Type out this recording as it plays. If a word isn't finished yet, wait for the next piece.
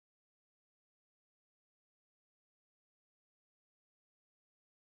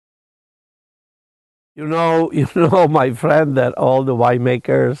You know, my friend, that all the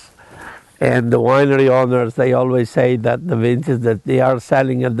winemakers and the winery owners, they always say that the vintage that they are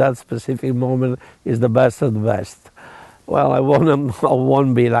selling at that specific moment is the best of the best. Well, I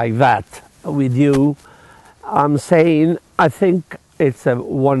won't be like that with you. I'm saying I think it's a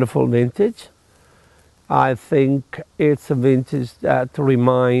wonderful vintage. I think it's a vintage that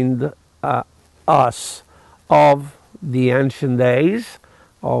reminds us of the ancient days,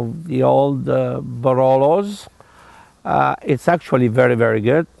 of the old Barolos. It's actually very, very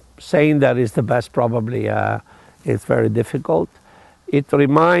good. Saying that is the best probably it's very difficult. It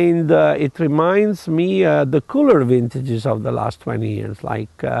reminds me the cooler vintages of the last 20 years, like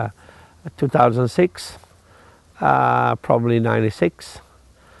 2006, probably 96.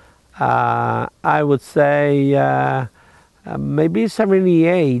 I would say maybe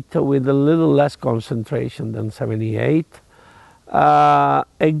 78 with a little less concentration than 78. Probably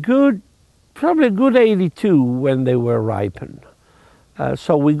a good 82 when they were ripened.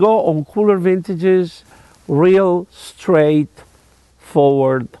 So we go on cooler vintages, real straight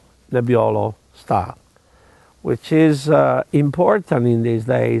forward Nebbiolo style, which is important in these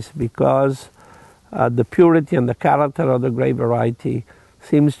days because the purity and the character of the grape variety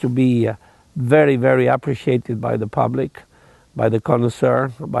seems to be very, very appreciated by the public, by the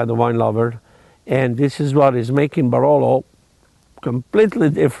connoisseur, by the wine lover, and this is what is making Barolo completely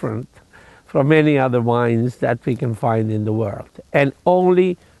different from any other wines that we can find in the world, and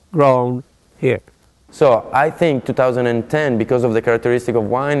only grown here. So I think 2010, because of the characteristic of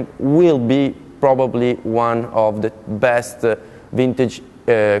wine, will be probably one of the best vintage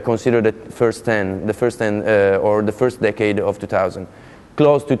considered the first 10 or the first decade of 2000.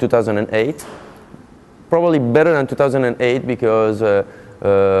 Close to 2008, probably better than 2008 because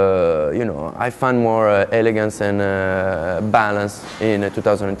you know, I find more elegance and balance in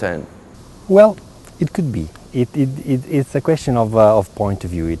 2010. Well, it could be. It's a question of point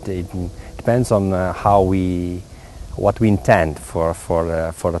of view. It depends on what we intend for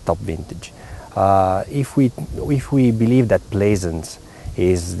a top vintage. If we believe that pleasance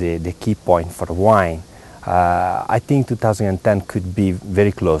is the key point for wine, I think 2010 could be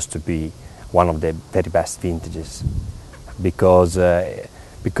very close to be one of the very best vintages, because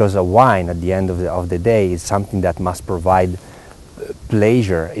a wine at the end of the day is something that must provide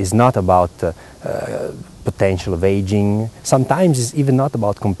pleasure. Is not about potential of aging. Sometimes it's even not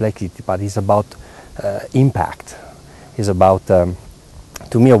about complexity, but it's about impact. It's about, to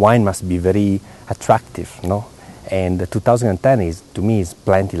me, a wine must be very attractive, no? And 2010 is, to me, is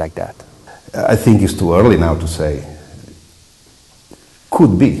plenty like that. I think it's too early now to say.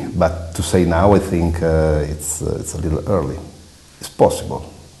 Could be, but to say now, I think it's a little early. It's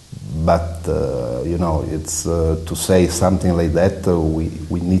possible. But you know, it's to say something like that.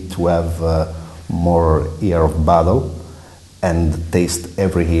 We need to have more year of battle and taste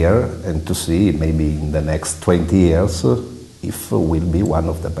every year, and to see maybe in the next 20 years if we'll be one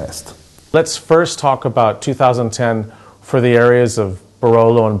of the best. Let's first talk about 2010 for the areas of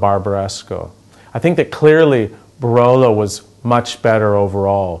Barolo and Barbaresco. I think that clearly Barolo was much better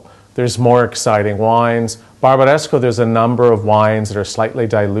overall. There's more exciting wines. Barbaresco, there's a number of wines that are slightly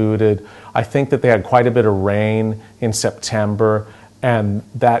diluted. I think that they had quite a bit of rain in September, and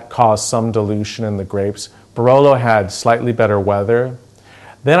that caused some dilution in the grapes. Barolo had slightly better weather.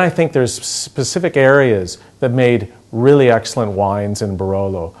 Then I think there's specific areas that made really excellent wines in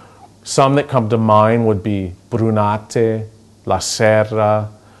Barolo. Some that come to mind would be Brunate, La Serra,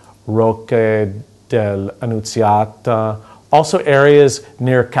 Rocche dell'Annunziata, also areas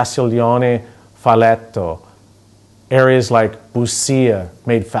near Castiglione, Faletto. Areas like Busia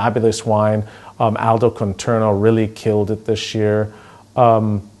made fabulous wine. Aldo Conterno really killed it this year.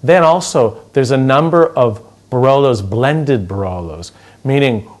 Then also, there's a number of Barolos, blended Barolos,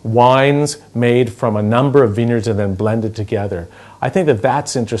 meaning wines made from a number of vineyards and then blended together. I think that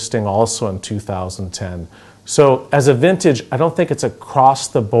that's interesting also in 2010. So as a vintage, I don't think it's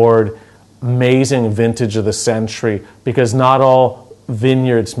across-the-board amazing vintage of the century, because not all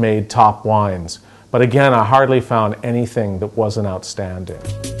vineyards made top wines. But again, I hardly found anything that wasn't outstanding.